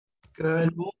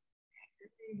Good morning,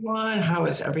 everyone. How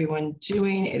is everyone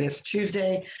doing? It is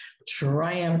Tuesday,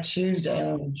 Triumph Tuesday.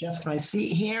 I'll adjust my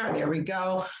seat here. There we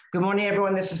go. Good morning,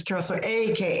 everyone. This is Carol,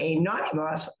 aka Naughty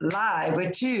Boss, live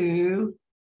with two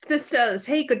Vistas.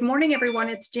 Hey, good morning, everyone.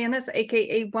 It's Janice,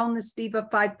 aka Wellness Diva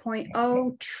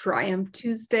 5.0, Triumph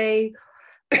Tuesday,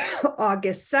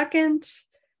 August 2nd,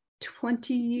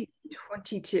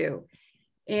 2022.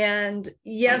 And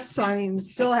yes, I'm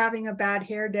still having a bad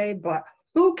hair day, but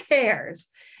who cares?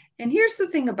 And here's the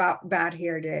thing about bad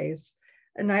hair days.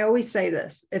 And I always say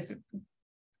this, if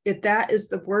that is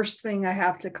the worst thing I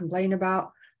have to complain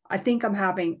about, I think I'm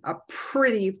having a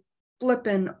pretty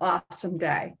flippin' awesome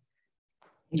day.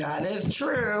 That is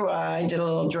true. I did a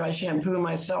little dry shampoo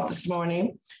myself this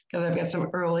morning because I've got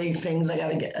some early things I got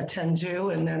to attend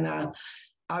to. And then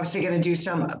obviously going to do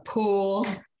some pool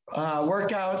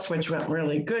workouts, which went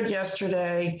really good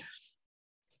yesterday.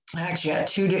 I actually had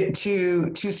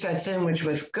two sets in, which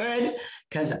was good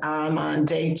because I'm on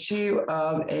day 2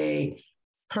 of a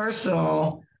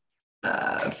personal,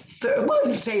 I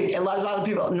wouldn't say a lot of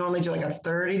people normally do like a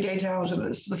 30-day challenge.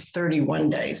 This is 31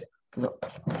 days. The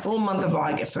full month of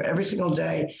August. So every single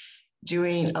day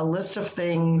doing a list of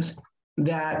things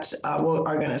that are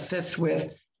going to assist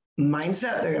with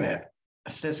mindset. They're going to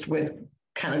assist with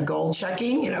kind of goal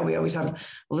checking. You know, we always have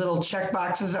little check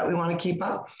boxes that we want to keep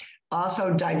up.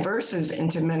 Also diverses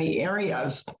into many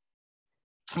areas.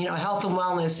 You know, health and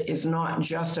wellness is not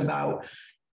just about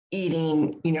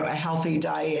eating, you know, a healthy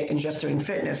diet and just doing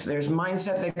fitness. There's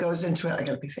mindset that goes into it. I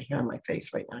got a piece of hair on my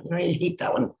face right now. You know, you hate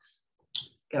that one.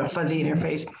 Got a fuzzy in your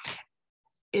face.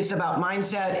 It's about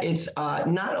mindset. It's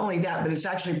not only that, but it's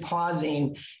actually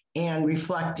pausing and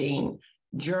reflecting,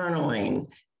 journaling,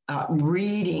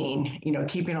 reading, you know,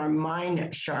 keeping our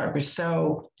mind sharp is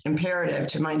so imperative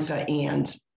to mindset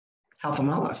and health and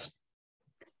wellness.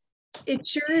 It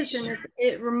sure is. And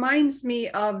it reminds me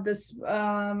of this,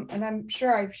 and I'm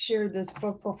sure I've shared this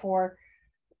book before,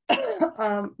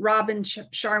 Robin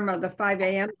Sharma, the 5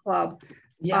 a.m. Club.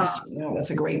 Yes, that's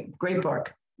a great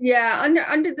book. Yeah,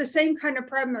 under the same kind of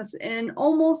premise, and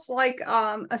almost like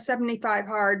a 75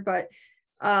 hard, but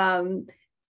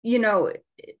you know,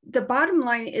 the bottom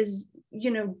line is,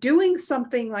 you know, doing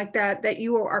something like that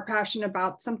you are passionate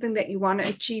about, something that you want to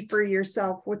achieve for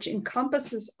yourself, which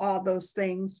encompasses all those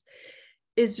things,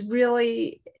 is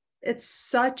really, it's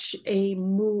such a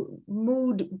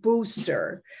mood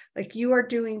booster. Like you are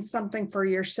doing something for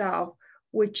yourself,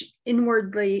 which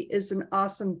inwardly is an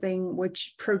awesome thing,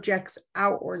 which projects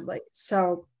outwardly.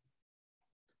 So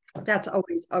that's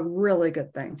always a really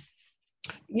good thing.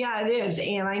 Yeah, it is.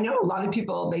 And I know a lot of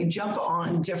people, they jump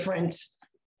on different,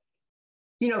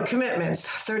 you know, commitments,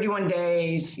 31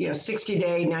 days, you know,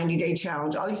 60-day, 90-day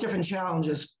challenge, all these different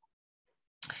challenges.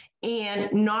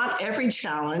 And not every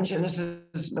challenge, and this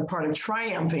is the part of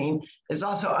triumphing, is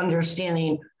also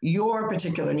understanding your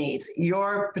particular needs,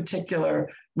 your particular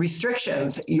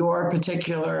restrictions, your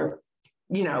particular,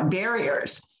 you know,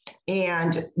 barriers.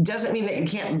 And doesn't mean that you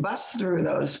can't bust through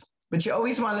those, but you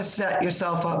always want to set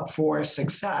yourself up for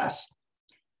success.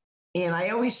 And I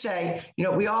always say, you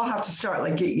know, we all have to start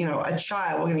like, you know, a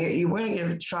child, we're going to give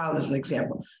a child as an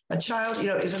example. A child, you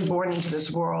know, isn't born into this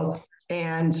world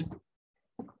and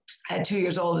at 2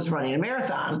 years old is running a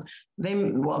marathon.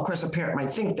 Well, of course, a parent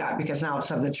might think that because now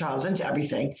suddenly the child's into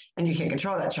everything and you can't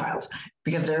control that child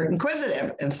because they're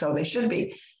inquisitive, and so they should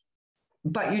be.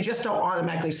 But you just don't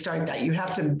automatically start that. You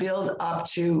have to build up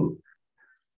to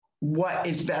what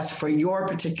is best for your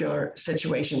particular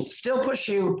situation. Still push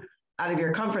you out of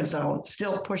your comfort zone,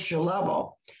 still push your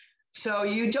level. So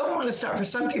you don't want to start, for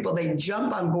some people, they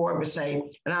jump on board with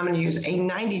saying, and I'm going to use a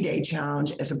 90-day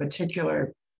challenge as a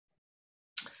particular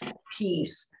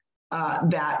piece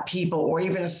that people, or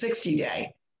even a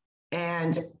 60-day.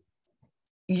 And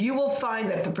you will find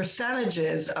that the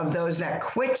percentages of those that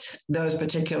quit those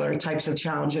particular types of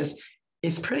challenges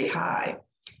is pretty high.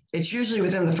 It's usually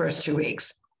within the first 2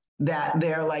 weeks that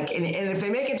they're like, and if they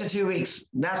make it to 2 weeks,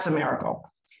 that's a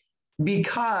miracle,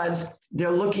 because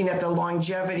they're looking at the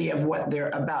longevity of what they're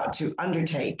about to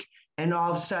undertake. And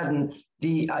all of a sudden,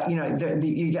 your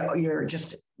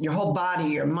whole body,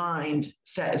 your mind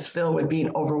set is filled with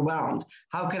being overwhelmed.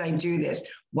 How could I do this?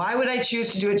 Why would I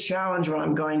choose to do a challenge when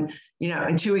I'm going, you know,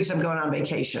 in 2 weeks, I'm going on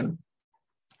vacation?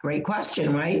 Great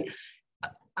question, right?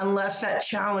 Unless that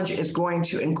challenge is going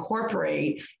to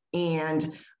incorporate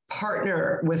and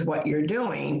partner with what you're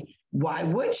doing, why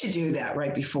would you do that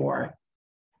right before?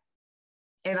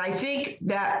 And I think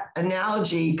that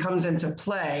analogy comes into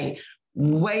play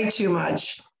way too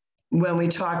much when we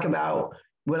talk about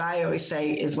what I always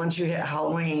say is once you hit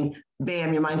Halloween,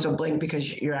 bam, your minds will blink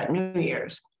because you're at New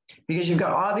Year's. because you've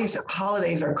got all these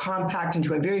holidays are compact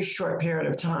into a very short period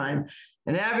of time.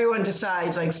 And everyone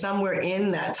decides like somewhere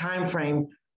in that time frame,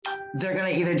 they're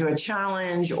going to either do a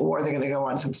challenge or they're going to go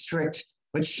on some strict,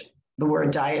 which the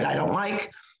word diet I don't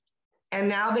like. And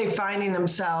now they're finding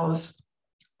themselves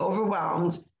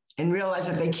overwhelmed and realize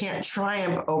that they can't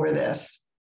triumph over this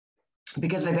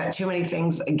because they've got too many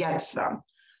things against them.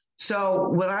 So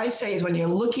what I say is when you're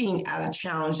looking at a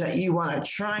challenge that you want to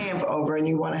triumph over and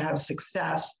you want to have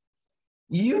success,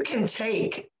 you can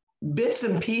take bits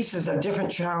and pieces of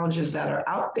different challenges that are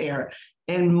out there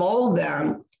and mold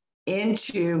them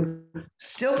into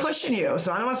still pushing you.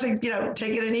 So I don't want to say,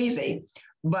 take it easy,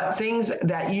 but things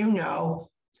that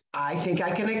I think I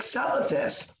can excel at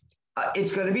this.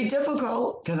 It's going to be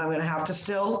difficult because I'm going to have to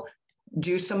still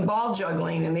do some ball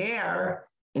juggling in the air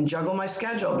and juggle my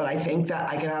schedule, but I think that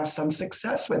I can have some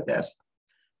success with this.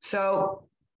 So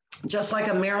just like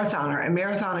a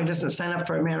marathoner doesn't sign up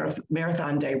for a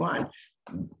marathon day one.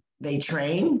 They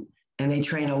train and they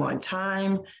train a long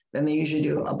time. Then they usually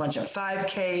do a bunch of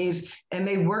 5Ks and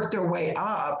they work their way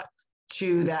up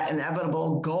to that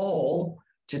inevitable goal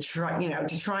to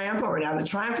triumph over. Now, the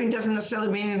triumphing doesn't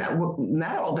necessarily mean that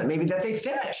medal, but maybe that they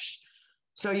finish.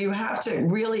 So you have to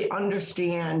really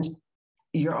understand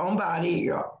your own body,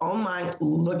 your own mind,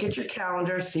 look at your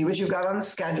calendar, see what you've got on the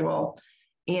schedule,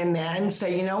 and then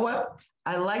say, you know what?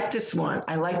 I like this one.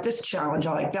 I like this challenge.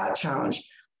 I like that challenge.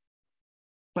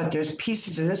 But there's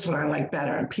pieces to this one I like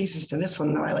better, and pieces to this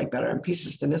one that I like better, and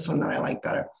pieces to this one that I like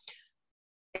better.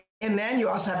 And then you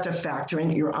also have to factor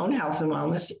in your own health and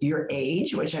wellness, your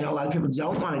age, which I know a lot of people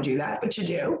don't want to do that, but you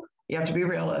do. You have to be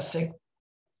realistic.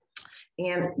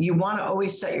 And you want to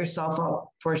always set yourself up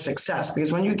for success,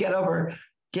 because when you get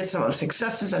some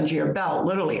successes under your belt,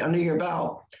 literally under your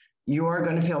belt, you're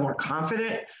going to feel more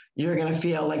confident. You're going to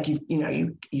feel like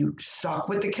you stuck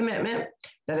with the commitment,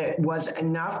 that it was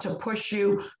enough to push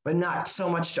you, but not so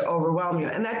much to overwhelm you.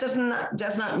 And that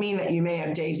does not mean that you may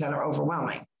have days that are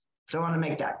overwhelming. So I want to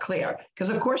make that clear, because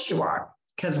of course you are,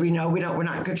 because we know we're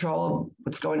not in control of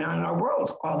what's going on in our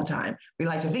world all the time. We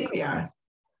like to think we are,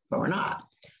 but we're not.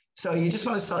 So you just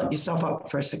want to set yourself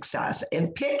up for success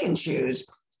and pick and choose.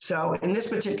 So in this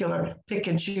particular pick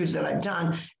and choose that I've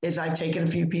done is I've taken a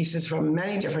few pieces from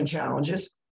many different challenges.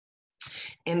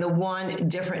 And the one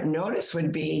different notice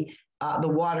would be the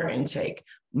water intake.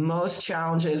 Most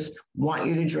challenges want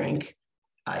you to drink,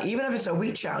 even if it's a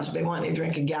week challenge, they want you to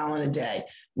drink a gallon a day.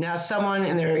 Now, someone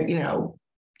in their 20s,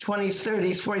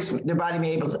 30s, 40s, their body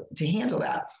may be able to handle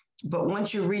that. But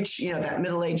once you reach that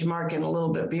middle-age mark and a little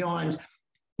bit beyond,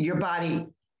 your body,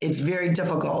 it's very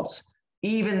difficult.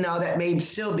 Even though that may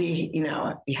still be,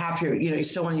 half your, you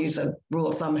still want to use a rule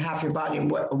of thumb, half your body in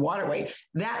water weight,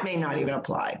 that may not even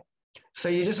apply. So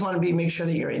you just want to make sure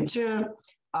that you're in tune.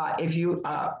 If you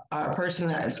are a person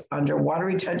that is under water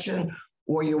retention,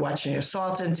 or you're watching your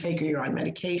salt intake, or you're on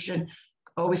medication,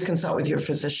 always consult with your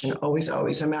physician, always,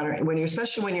 no matter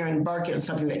especially when you're embarking on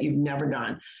something that you've never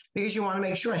done, because you want to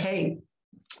make sure, hey,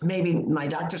 maybe my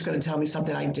doctor's going to tell me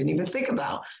something I didn't even think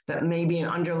about, that may be an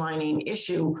underlying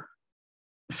issue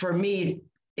for me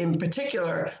in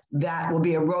particular, that will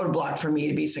be a roadblock for me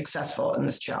to be successful in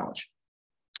this challenge.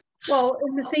 Well,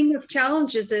 and the thing with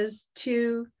challenges is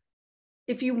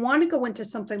if you want to go into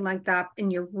something like that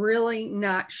and you're really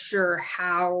not sure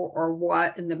how or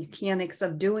what and the mechanics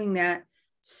of doing that,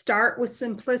 start with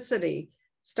simplicity.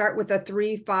 Start with a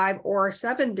 3, 5, or a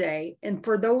 7 day. And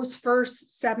for those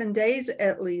first 7 days,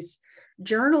 at least,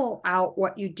 journal out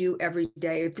what you do every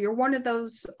day. If you're one of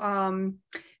those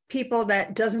people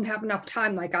that doesn't have enough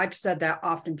time, like I've said that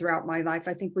often throughout my life,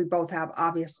 I think we both have,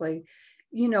 obviously,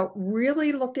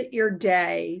 really look at your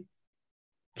day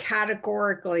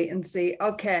categorically and say,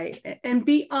 okay, and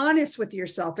be honest with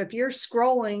yourself. If you're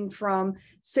scrolling from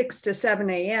 6 to 7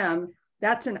 a.m.,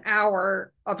 that's an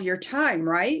hour of your time,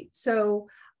 right? So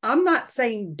I'm not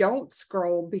saying don't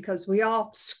scroll, because we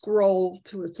all scroll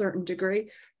to a certain degree.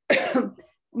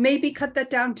 Maybe cut that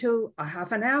down to a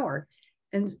half an hour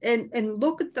and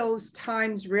look at those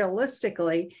times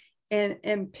realistically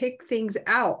and pick things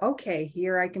out. Okay,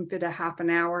 here I can fit a half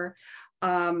an hour.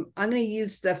 I'm going to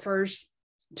use the first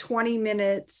 20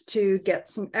 minutes to get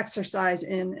some exercise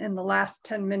in, and the last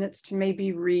 10 minutes to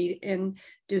maybe read and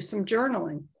do some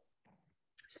journaling.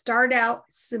 Start out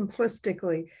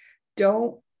simplistically.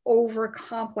 Don't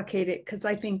overcomplicate it, because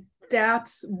I think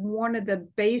that's one of the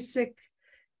basic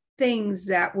things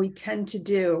that we tend to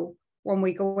do when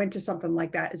we go into something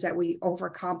like that, is that we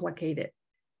overcomplicate it.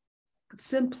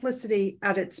 Simplicity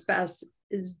at its best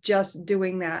is just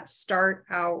doing that. Start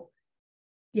out.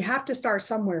 You have to start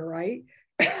somewhere, right?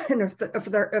 And if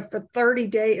the 30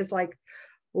 day is like,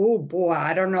 Oh boy,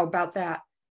 I don't know about that.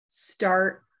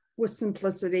 Start with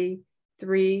simplicity,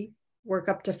 3, work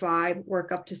up to 5,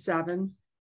 work up to 7,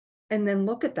 and then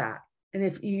look at that. And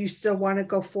if you still want to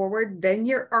go forward, then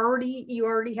you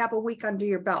already have a week under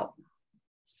your belt.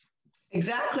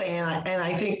 Exactly. And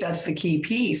I think that's the key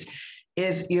piece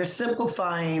is you're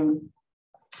simplifying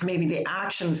maybe the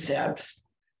action steps,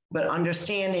 but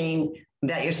understanding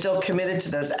that you're still committed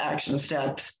to those action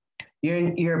steps.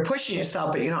 You're pushing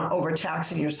yourself, but you're not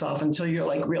overtaxing yourself until you're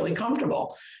like really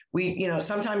comfortable.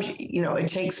 Sometimes, it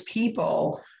takes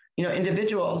people,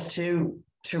 individuals to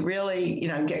really,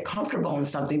 get comfortable in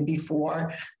something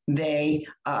before they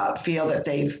feel that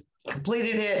they've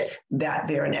completed it, that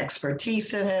they're an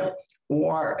expertise in it,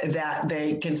 or that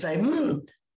they can say,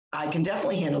 I can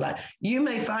definitely handle that. You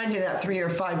may find in that 3 or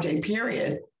 5 day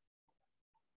period,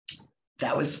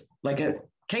 that was like a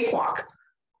cakewalk.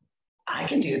 I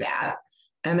can do that.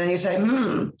 And then you say,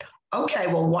 okay,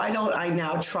 well, why don't I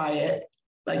now try it?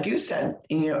 Like you said,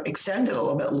 extend it a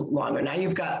little bit longer. Now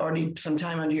you've got already some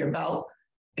time under your belt,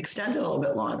 extend it a little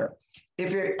bit longer.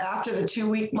 If you're after the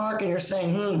 2-week mark and you're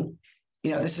saying,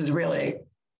 this is really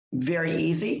very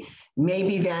easy,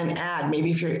 maybe then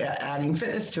maybe if you're adding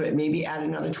fitness to it, maybe add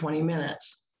another 20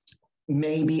 minutes.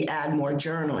 Maybe add more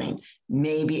journaling,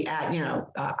 maybe add,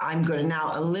 I'm going to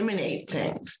now eliminate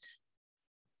things.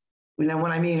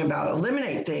 What I mean about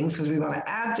eliminate things, because we want to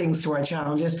add things to our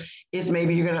challenges, is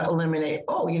maybe you're going to eliminate,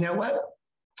 you know what?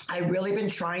 I've really been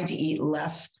trying to eat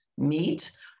less meat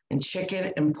and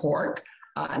chicken and pork.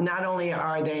 Not only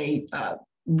are they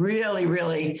really,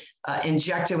 really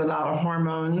injected with a lot of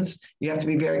hormones, you have to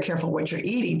be very careful what you're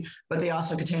eating, but they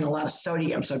also contain a lot of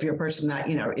sodium. So if you're a person that,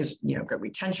 is, got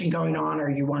retention going on, or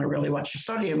you want to really watch your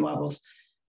sodium levels,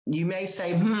 you may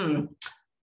say,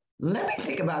 let me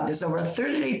think about this over a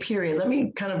 30-day period. Let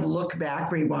me kind of look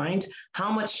back, rewind.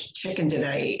 How much chicken did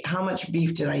I eat? How much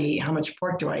beef did I eat? How much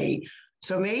pork do I eat?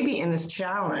 So maybe in this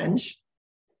challenge,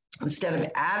 instead of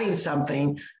adding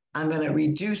something, I'm going to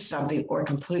reduce something or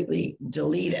completely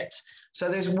delete it. So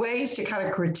there's ways to kind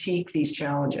of critique these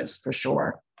challenges for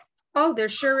sure. Oh, there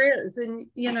sure is. And,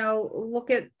 look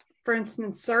at, for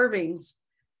instance, servings.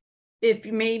 If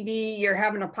maybe you're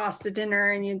having a pasta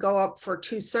dinner and you go up for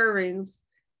 2 servings,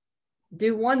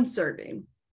 do 1 serving,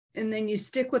 and then you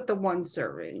stick with the 1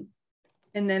 serving.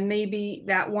 And then maybe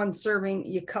that 1 serving,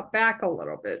 you cut back a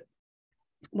little bit.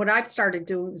 What I've started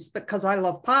doing is, because I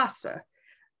love pasta,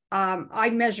 I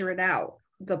measure it out,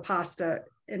 the pasta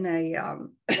in a,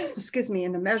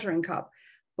 in a measuring cup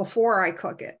before I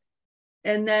cook it.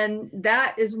 And then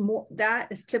that is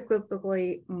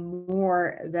typically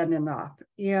more than enough.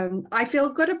 And I feel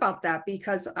good about that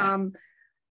because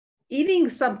eating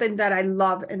something that I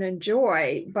love and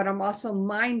enjoy, but I'm also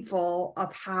mindful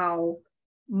of how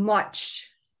much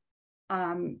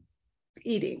I'm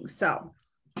eating. So.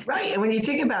 Right. And when you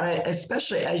think about it,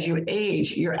 especially as you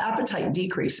age, your appetite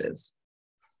decreases.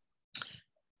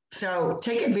 So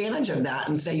take advantage of that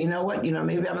and say, you know what,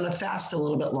 maybe I'm going to fast a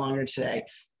little bit longer today.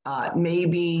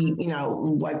 Maybe,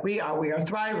 like we are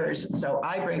thrivers. So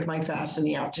I break my fast in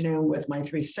the afternoon with my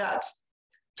 3 steps.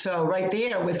 So right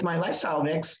there with my lifestyle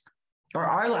mix, or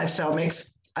our lifestyle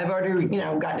mix, I've already,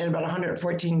 gotten in about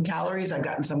 114 calories. I've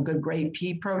gotten some good great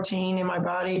pea protein in my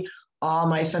body, all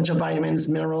my essential vitamins,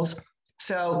 minerals.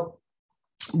 So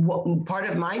part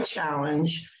of my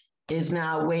challenge is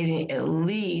now waiting at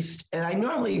least, and I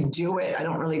normally do it, I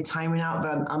don't really time it out,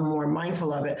 but I'm more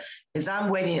mindful of it, is I'm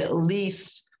waiting at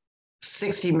least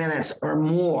 60 minutes or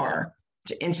more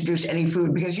to introduce any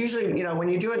food, because usually, when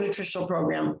you do a nutritional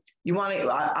program, you want to,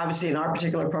 obviously in our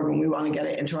particular program, we want to get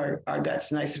it into our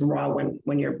guts nice and raw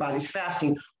when your body's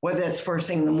fasting, whether it's first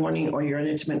thing in the morning or you're an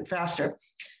intermittent faster.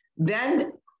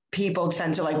 Then people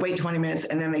tend to wait 20 minutes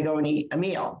and then they go and eat a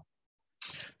meal.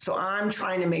 So I'm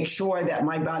trying to make sure that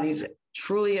my body's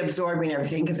truly absorbing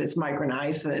everything, because it's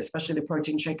micronized, and especially the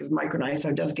protein shake is micronized. So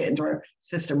it does get into our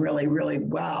system really, really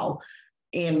well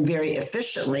and very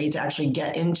efficiently to actually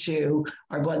get into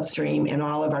our bloodstream and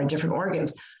all of our different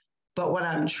organs. But what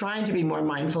I'm trying to be more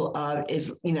mindful of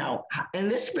is, and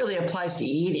this really applies to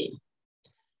eating,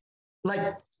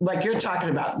 like you're talking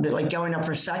about, going up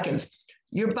for seconds.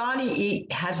 Your body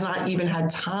has not even had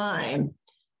time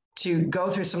to go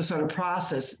through some sort of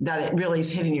process that it really is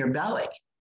hitting your belly.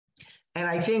 And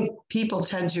I think people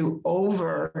tend to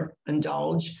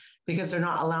overindulge because they're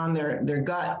not allowing their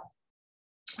gut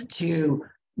to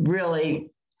really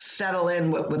settle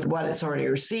in with what it's already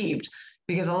received.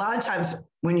 Because a lot of times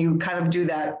when you kind of do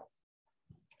that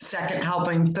second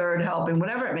helping, third helping,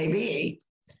 whatever it may be,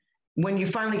 when you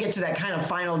finally get to that kind of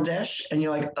final dish and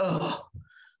you're like, oh,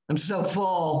 I'm so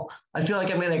full. I feel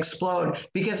like I'm going to explode,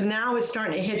 because now it's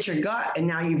starting to hit your gut, and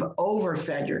now you've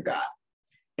overfed your gut.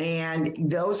 And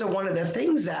those are one of the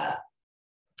things that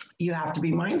you have to be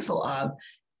mindful of.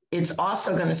 It's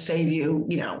also going to save you,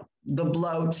 the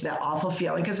bloat, that awful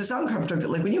feeling, because it's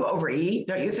uncomfortable. Like when you overeat,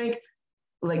 don't you think?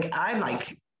 Like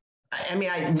I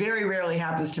very rarely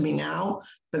happens to me now,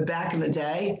 but back in the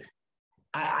day,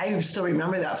 I still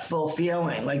remember that full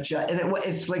feeling,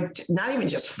 it's like not even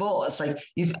just full. It's like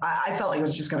I felt like it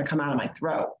was just going to come out of my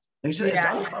throat. It's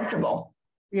uncomfortable.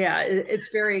 Yeah, it's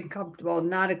very uncomfortable,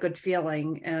 not a good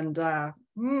feeling. And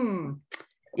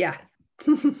yeah.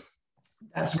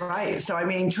 That's right. So,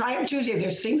 Triumph Tuesday,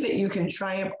 there's things that you can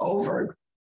triumph over.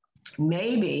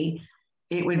 Maybe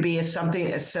it would be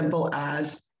something as simple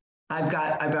as I've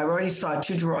already saw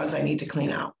 2 drawers I need to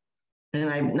clean out. And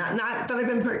I'm not that I've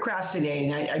been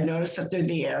procrastinating. I've noticed that they're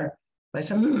there. But I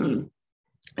said,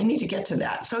 I need to get to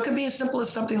that. So it could be as simple as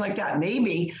something like that.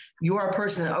 Maybe you're a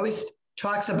person that always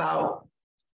talks about,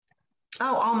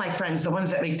 all my friends, the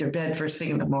ones that make their bed first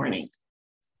thing in the morning.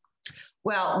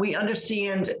 Well, we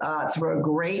understand through a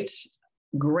great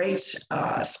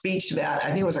speech that I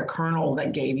think it was a colonel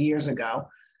that gave years ago,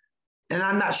 and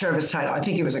I'm not sure of his title. I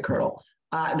think he was a colonel,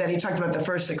 that he talked about the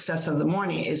first success of the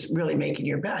morning is really making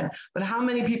your bed. But how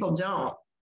many people don't?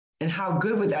 And how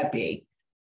good would that be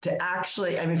to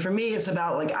actually, for me, it's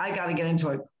about like, I got to get into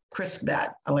a crisp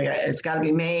bed. It's got to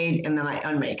be made, and then I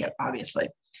unmake it, obviously.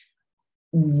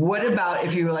 What about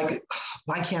if you were like,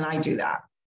 why can't I do that?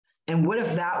 And what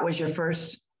if that was your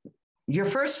first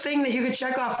thing that you could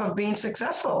check off of being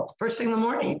successful? First thing in the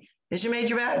morning is you made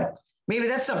your bed. Maybe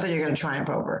that's something you're going to triumph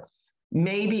over.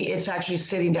 Maybe it's actually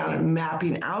sitting down and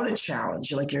mapping out a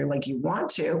challenge like you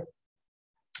want to,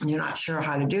 and you're not sure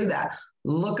how to do that.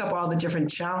 Look up all the different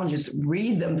challenges,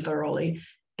 read them thoroughly,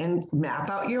 and map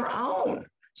out your own.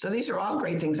 So these are all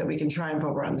great things that we can triumph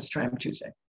over on this Triumph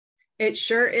Tuesday. It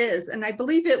sure is. And I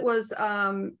believe it was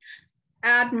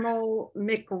Admiral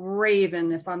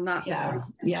McRaven, if I'm not mistaken.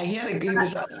 Yeah, he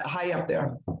was high up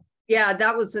there. Yeah,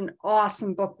 that was an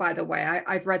awesome book, by the way.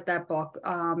 I've read that book,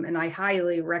 and I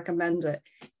highly recommend it.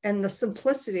 And the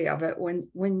simplicity of it,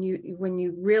 when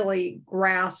you really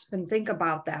grasp and think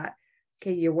about that.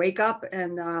 Okay, you wake up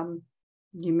and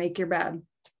you make your bed.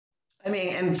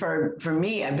 And for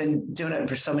me, I've been doing it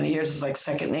for so many years. It's like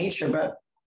second nature, but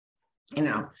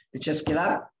it's just get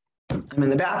up. I'm in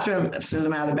the bathroom. As soon as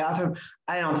I'm out of the bathroom,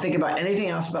 I don't think about anything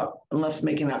else unless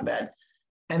making that bed.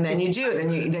 And then you do.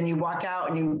 Then you walk out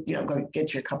and you go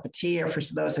get your cup of tea, or for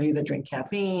those of you that drink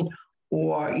caffeine,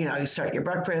 or you start your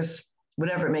breakfast,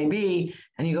 whatever it may be,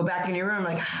 and you go back in your room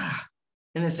like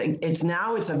and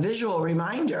it's a visual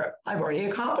reminder. I've already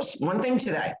accomplished one thing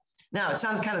today. Now it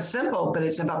sounds kind of simple, but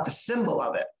it's about the symbol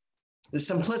of it. The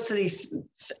simplicity.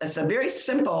 It's a very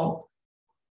simple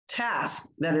task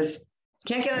that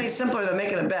can't get any simpler than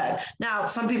making a bed. Now,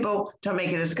 some people don't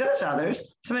make it as good as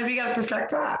others, so maybe you got to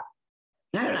perfect that.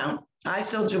 I don't know. I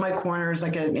still do my corners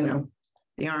like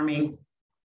the Army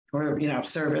or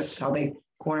service, how they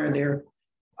corner their.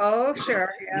 Oh,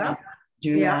 sure, yeah.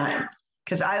 Do that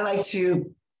because I like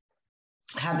to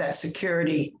have that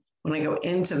security when I go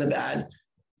into the bed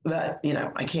that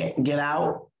I can't get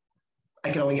out. I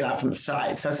can only get out from the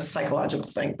side, so it's a psychological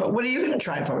thing. But what are you going to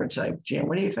try for today, Jan?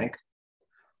 What do you think?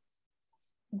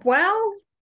 Well,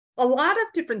 a lot of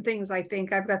different things. I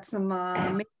think I've got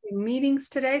some meetings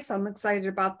today, so I'm excited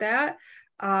about that.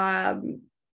 I'm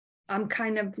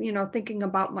kind of, thinking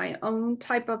about my own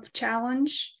type of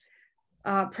challenge,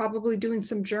 probably doing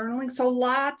some journaling. So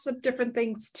lots of different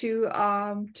things to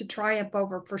triumph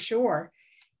over for sure.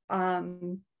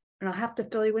 And I'll have to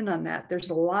fill you in on that.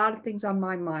 There's a lot of things on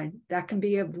my mind that can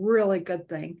be a really good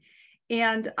thing.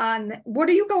 And what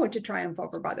are you going to triumph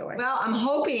over, by the way? Well, I'm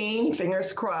hoping,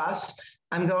 fingers crossed,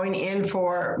 I'm going in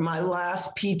for my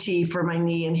last PT for my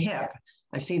knee and hip.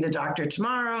 I see the doctor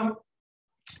tomorrow,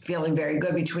 feeling very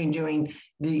good between doing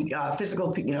the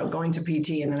physical, going to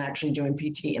PT and then actually doing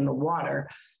PT in the water.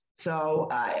 So,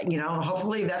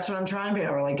 hopefully that's what I'm trying to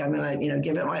do. Like I'm going to,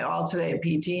 give it my all today at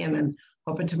PT, and then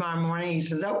hoping tomorrow morning he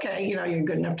says, okay, you're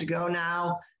good enough to go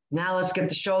now. Now let's get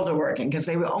the shoulder working, because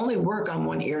they will only work on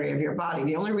one area of your body.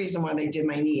 The only reason why they did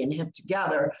my knee and hip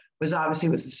together was obviously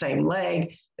with the same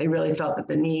leg. They really felt that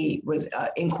the knee was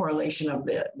in correlation of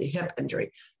the hip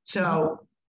injury. So,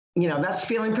 that's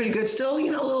feeling pretty good. Still,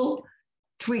 little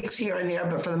tweaks here and there,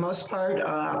 but for the most part,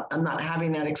 I'm not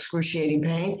having that excruciating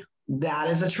pain. That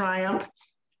is a triumph,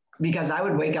 because I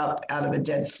would wake up out of a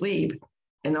dead sleep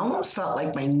and almost felt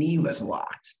like my knee was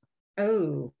locked.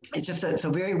 Oh, It's a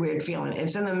very weird feeling.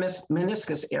 It's in the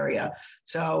meniscus area.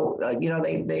 So,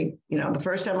 the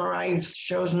first MRI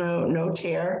shows no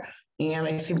tear, and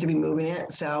I seem to be moving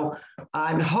it. So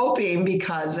I'm hoping,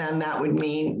 because then that would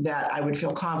mean that I would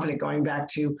feel confident going back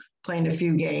to playing a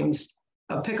few games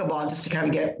of pickleball just to kind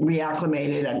of get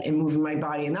reacclimated and moving my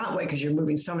body in that way, because you're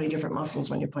moving so many different muscles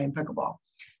when you're playing pickleball.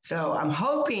 So I'm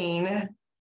hoping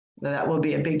that will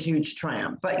be a big, huge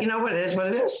triumph. But you know what? It is what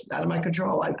it is, out of my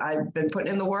control. I've been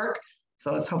putting in the work.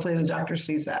 So it's hopefully the doctor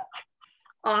sees that.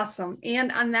 awesome.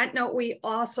 And on that note, we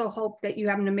also hope that you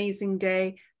have an amazing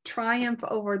day. Triumph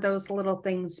over those little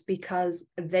things because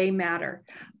they matter.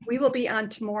 We will be on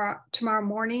tomorrow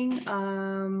morning.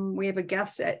 We have a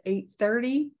guest at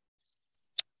 8:30.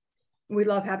 We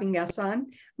love having guests on.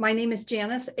 My name is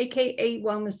Janice, aka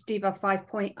Wellness Diva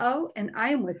 5.0, and I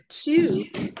am with two.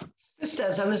 This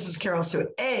says, and this is Carol Sue,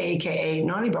 aka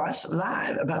Naughty Boss,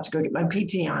 live, about to go get my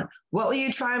PT on. What will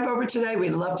you triumph over today?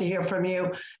 We'd love to hear from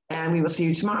you, and we will see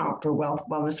you tomorrow for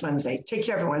Wellness Wednesday. Take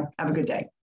care, everyone. Have a good day.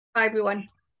 Bye, everyone.